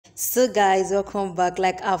So guys, welcome back.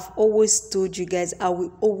 Like I've always told you guys, I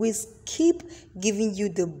will always keep giving you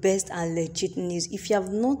the best and legit news. If you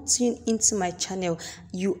have not tuned into my channel,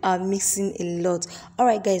 you are missing a lot. All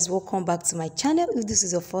right guys, welcome back to my channel. If this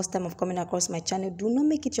is your first time of coming across my channel, do not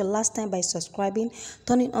make it your last time by subscribing,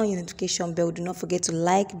 turning on your notification bell. Do not forget to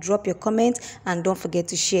like, drop your comment, and don't forget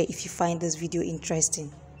to share if you find this video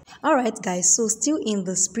interesting. Alright guys, so still in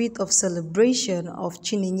the spirit of celebration of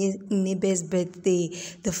Chineye Nnebe's birthday,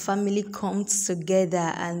 the family comes together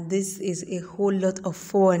and this is a whole lot of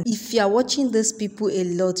fun. If you are watching these people a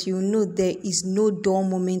lot, you know there is no dull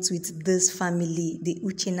moment with this family, the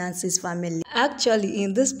Uche Nancy's family. Actually,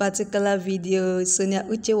 in this particular video, Sonia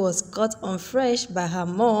Uche was caught on fresh by her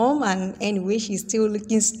mom, and anyway, she's still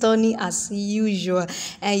looking stunning as usual.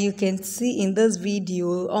 And you can see in this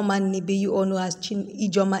video, Oma Nnebe, you all know as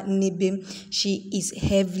Chineye Nnebe, she is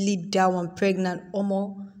heavily down and pregnant.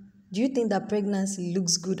 Omo, do you think that pregnancy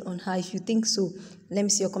looks good on her? If you think so, let me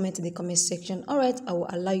see your comment in the comment section. All right, I will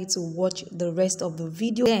allow you to watch the rest of the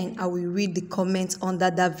video. Then I will read the comments under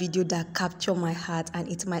that video that capture my heart, and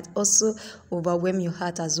it might also overwhelm your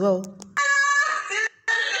heart as well.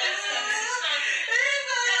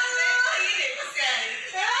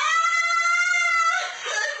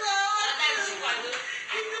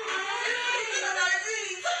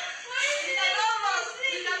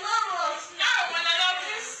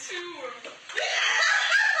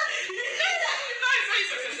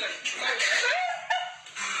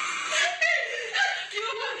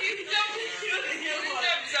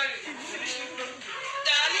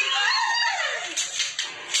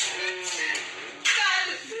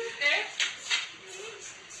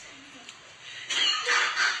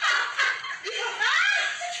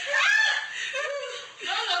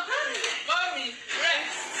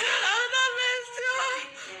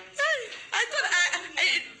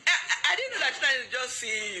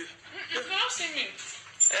 See you. You cannot see me.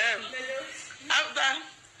 After.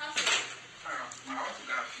 I want to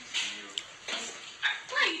go fix you.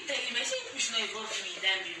 Why are you telling me? I think you should not involve me in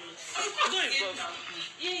that mirror. Don't involve me.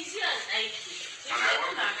 Yeah, you see, I like it. And I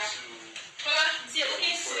want to. See,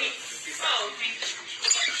 okay, sweet. Oh, thank you.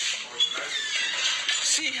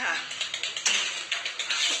 See her.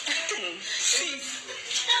 See.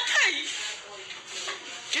 Hi.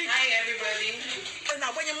 Hi, everybody. Now,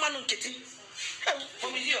 when your man get it.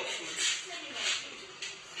 What is your food?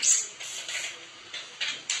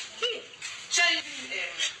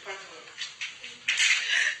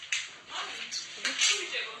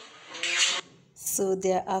 So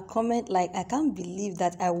there are comments like, I can't believe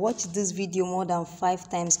that I watched this video more than 5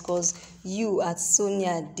 times because you at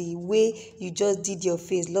Sonia, the way you just did your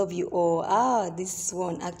face, love you all. This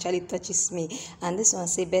one actually touches me. And this one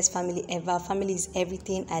say, best family ever. Family is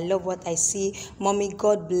everything. I love what I see. Mommy,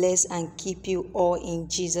 God bless and keep you all in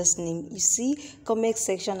Jesus' name. You see, comment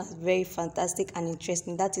section is very fantastic and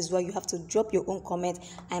interesting. That is why you have to drop your own comment.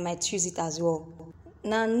 I might choose it as well.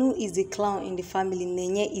 Nanu is the clown in the family.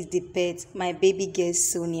 Nenye is the pet. My baby girl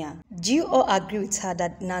Sonia. Do you all agree with her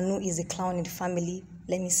that Nanu is the clown in the family?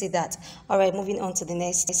 Let me say that. Alright, moving on to the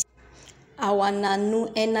next. Our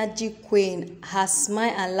Nanu energy queen. Her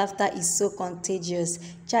smile and laughter is so contagious.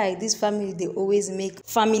 Child, this family, they always make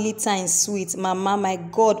family time sweet. Mama, my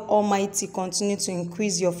God Almighty, continue to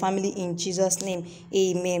increase your family in Jesus' name.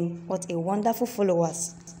 Amen. What a wonderful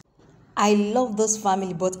followers. I love this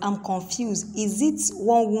family, but I'm confused. Is it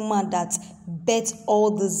one woman that bet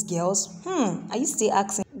all these girls? Are you still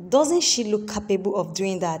asking? Doesn't she look capable of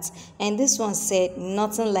doing that? And this one said,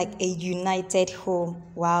 nothing like a united home.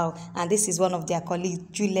 Wow. And this is one of their colleagues,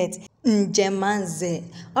 Juliet Njemanze.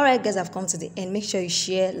 All right, guys, I've come to the end. Make sure you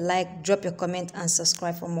share, like, drop your comment, and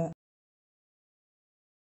subscribe for more.